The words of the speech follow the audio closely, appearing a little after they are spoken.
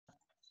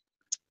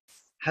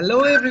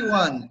Hello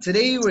everyone,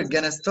 today we're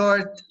gonna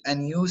start a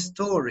new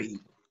story.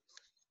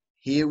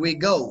 Here we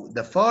go,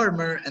 the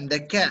farmer and the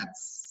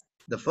cats.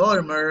 The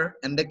farmer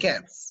and the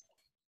cats.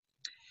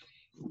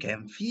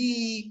 كان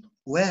في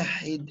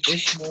واحد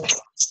اسمه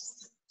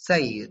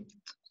سيد.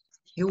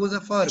 He was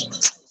a farmer.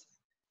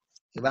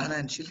 يبقى احنا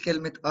هنشيل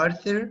كلمة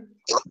Arthur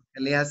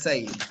نخليها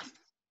سيد.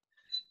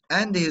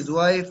 And his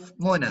wife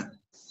منى.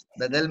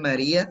 بدل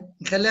ماريا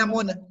نخليها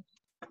منى.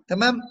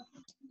 تمام؟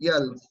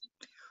 يلا.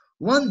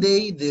 One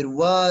day there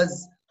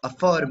was a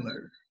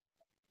farmer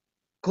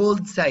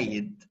called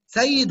Sayed.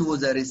 Sayed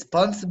was a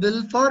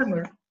responsible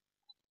farmer.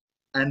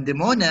 And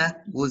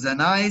Mona was a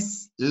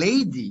nice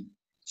lady.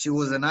 She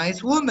was a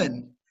nice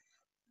woman.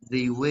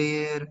 They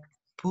were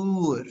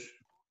poor.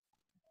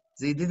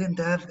 They didn't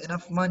have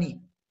enough money.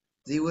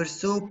 They were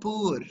so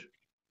poor.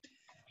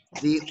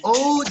 They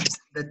owed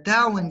the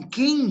town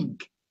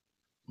king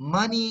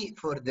money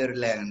for their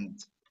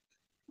land.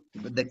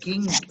 But the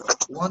king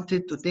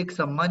wanted to take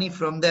some money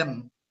from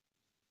them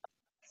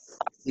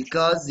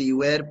because they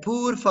were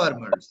poor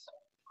farmers.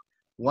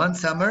 One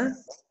summer,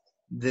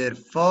 their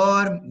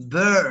farm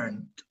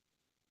burned.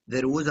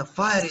 There was a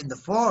fire in the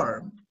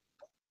farm.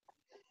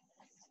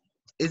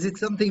 Is it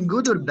something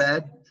good or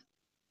bad?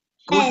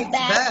 Good, it's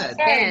bad.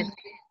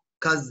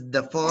 Because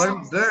the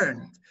farm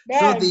burned.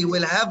 So they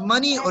will have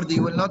money or they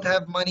will not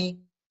have money?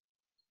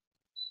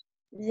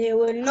 They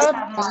will not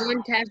have money.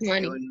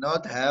 They will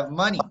not have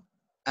money.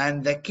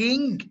 And the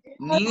king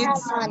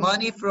needs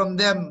money from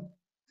them.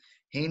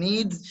 He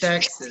needs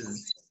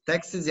taxes.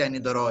 Taxes يعني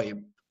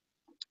ضرائب.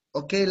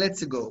 Okay,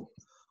 let's go.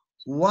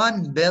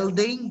 One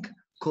building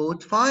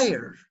caught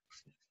fire.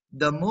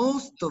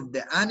 Most of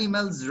the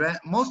animals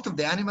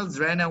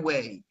ran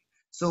away.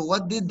 So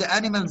what did the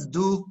animals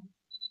do?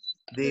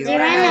 They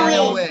ran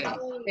away.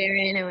 They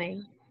ran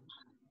away.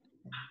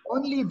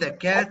 Only the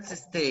cats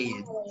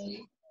stayed.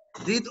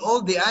 Did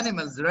all the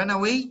animals run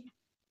away?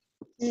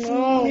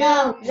 No.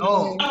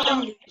 No.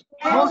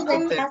 Most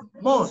of them.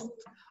 Most.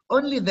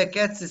 Only the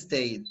cats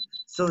stayed.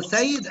 So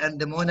Said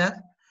and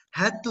Mona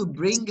had to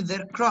bring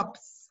their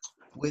crops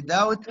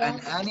without an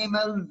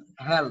animal's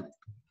help.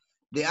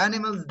 The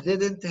animals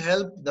didn't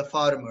help the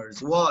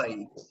farmers.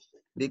 Why?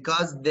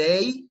 Because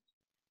they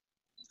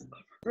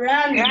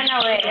Ran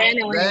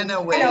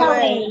away.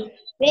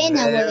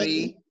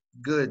 Very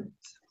good.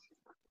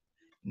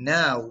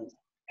 Now,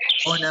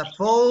 on a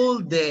fall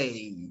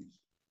day,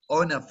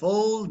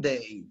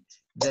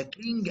 the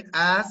king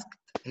asked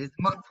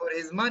for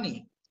his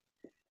money.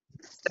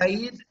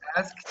 Said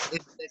asked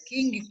if the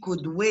king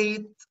could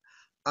wait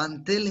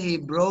until he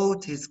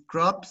brought his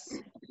crops.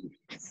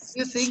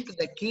 You think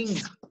the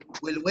king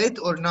will wait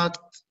or not?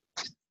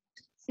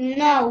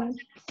 No.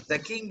 The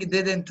king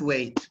didn't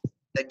wait.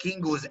 The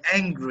king was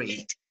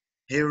angry.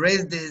 He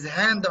raised his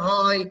hand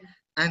high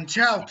and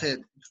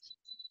shouted,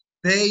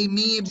 "Pay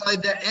me by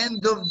the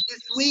end of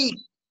this week.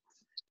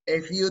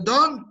 If you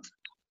don't,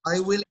 I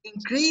will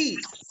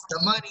increase the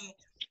money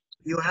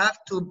you have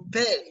to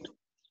pay.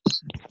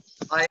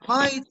 I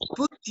might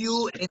put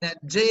you in a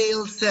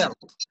jail cell.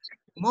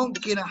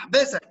 ممكن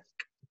أحبسك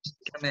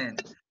كمان.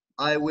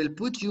 I will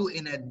put you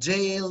in a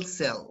jail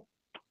cell."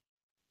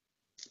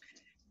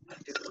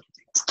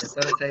 يا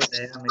ترى سيد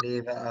هيعمل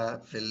ايه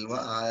بقى في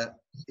الوقعة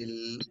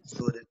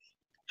السوداء دي؟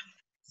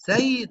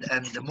 Said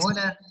and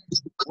Mona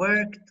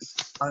worked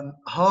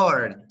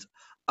hard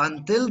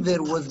until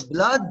there was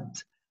blood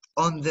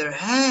on their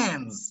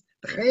hands.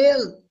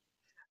 تخيل.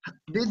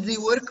 Did they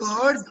work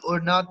hard or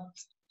not?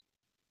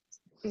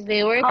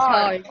 They worked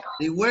hard.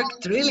 They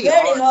worked really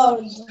Very hard.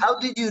 hard. How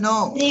did you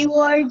know? They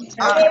worked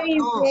very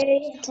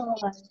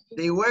hard.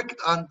 They worked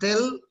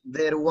until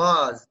there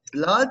was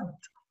blood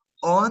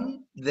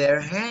on their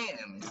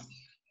hands.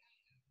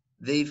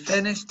 They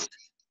finished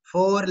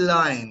 4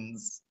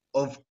 lines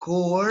of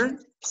corn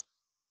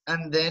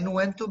and then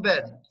went to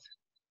bed.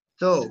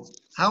 So,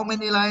 how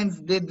many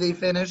lines did they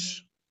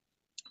finish?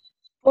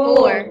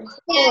 4.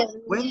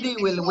 When they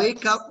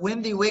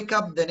wake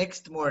up the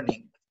next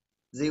morning,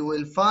 they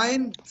will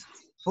find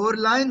 4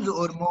 lines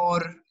or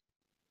more?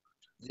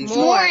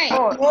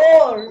 More.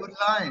 4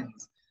 lines.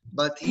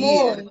 But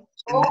here,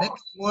 in the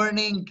next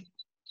morning,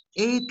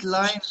 8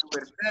 lines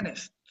were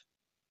finished.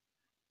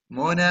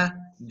 Mona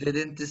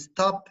didn't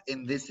stop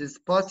in this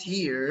spot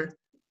here.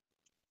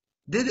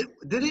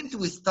 Didn't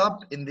we stop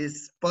in this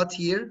spot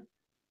here?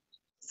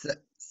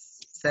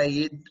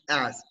 Said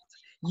asked.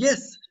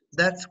 Yes,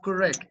 that's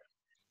correct.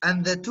 And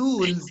the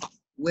tools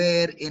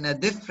were in a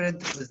different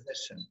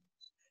position.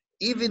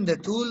 Even the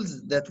tools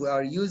that we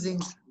are using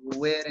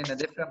were in a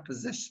different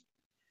position.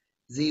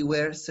 They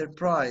were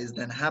surprised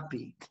and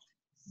happy.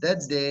 That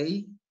day,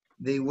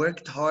 they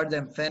worked hard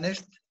and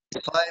finished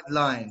 5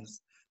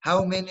 lines. How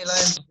many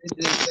lines did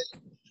they finish?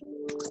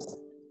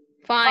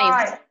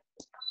 5.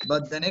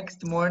 But the next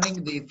morning,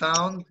 they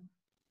found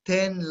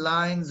 10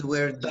 lines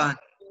were done.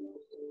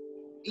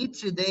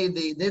 Each day,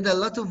 they did a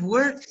lot of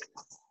work.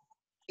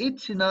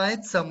 Each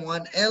night,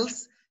 someone else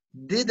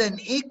did an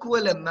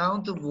equal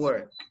amount of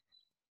work.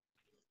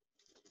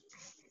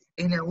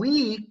 In a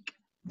week,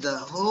 the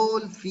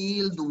whole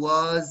field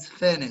was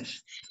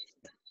finished.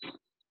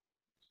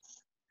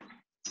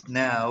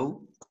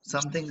 Now,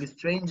 something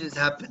strange is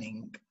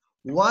happening.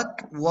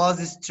 What was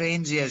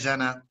strange, ya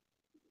Jana?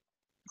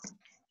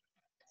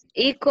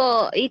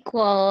 Equal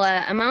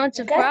amounts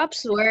of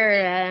crops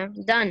were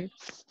done.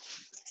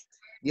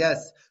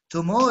 Yes,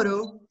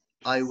 tomorrow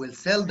I will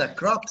sell the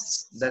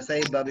crops. ده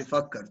سيد بقى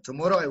بيفكر.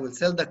 Tomorrow I will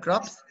sell the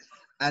crops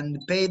and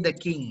pay the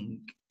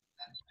king.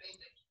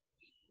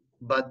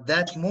 But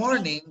that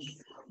morning,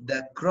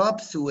 the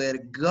crops were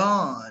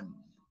gone.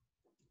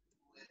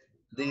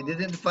 They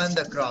didn't find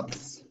the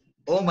crops.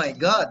 Oh my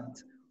God.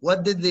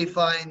 What did they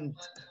find?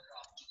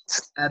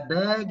 A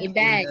bag in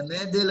the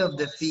middle of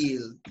the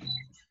field.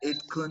 It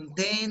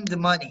contained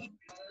money.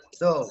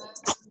 So,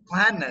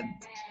 Muhammad,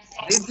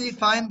 did they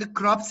find the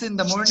crops in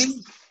the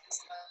morning?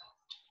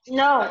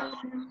 No.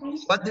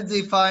 What did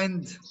they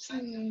find?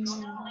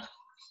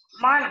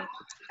 Money.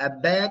 A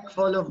bag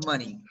full of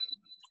money.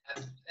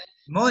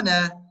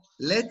 Mona,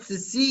 let's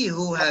see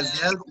who has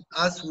helped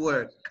us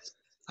work.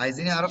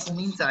 عايزين يعرفوا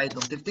مين ساعدهم.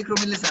 تفتكروا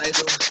مين اللي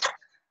ساعدهم؟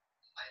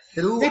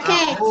 Through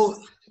a hole.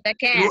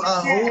 Through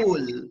a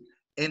hole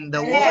in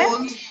the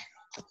wall.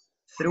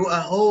 Through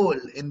a hole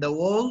in the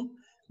wall,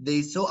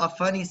 they saw a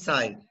funny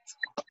sight.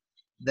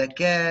 The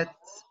cats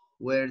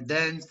were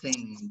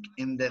dancing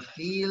in the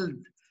field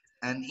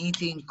and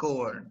eating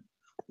corn.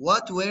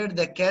 What were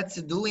the cats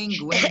doing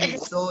when they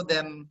saw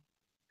them?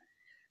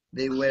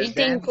 They were Eating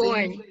dancing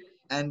corn.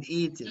 and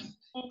eating.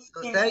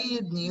 So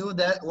Sayyid knew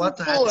that what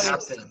had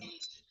happened.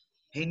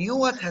 He knew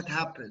what had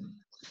happened.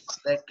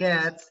 The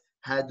cats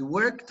had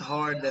worked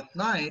hard at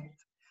night.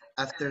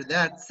 After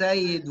that,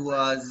 Sayyid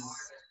was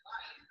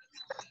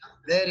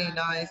very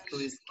nice to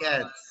his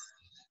cats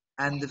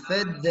and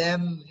fed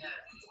them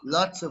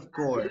lots of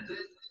corn.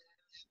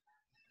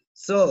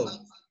 So,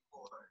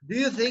 do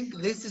you think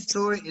this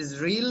story is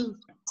real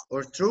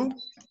or true?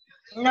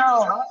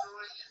 No.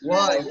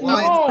 Why?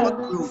 Why it's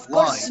not true? Of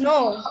course,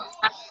 no.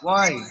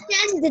 Why?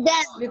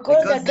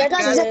 Because the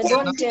cats cats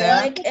don't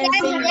cannot make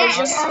anything, they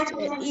just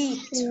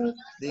eat.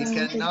 They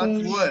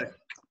cannot work.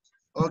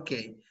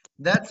 Okay,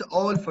 that's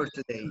all for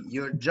today.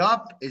 Your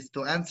job is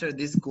to answer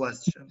this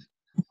question.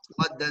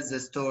 What does the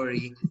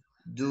story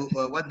do?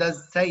 What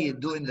does Sayyid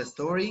do in the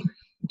story?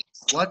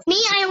 What's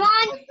I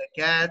want.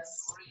 the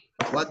cats?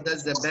 What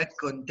does the bag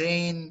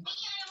contain?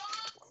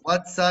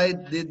 What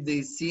side did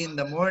they see in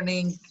the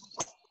morning?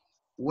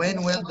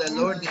 When will the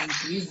Lord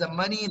increase the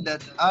money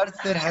that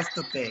Arthur has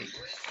to pay?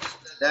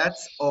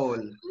 That's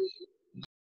all.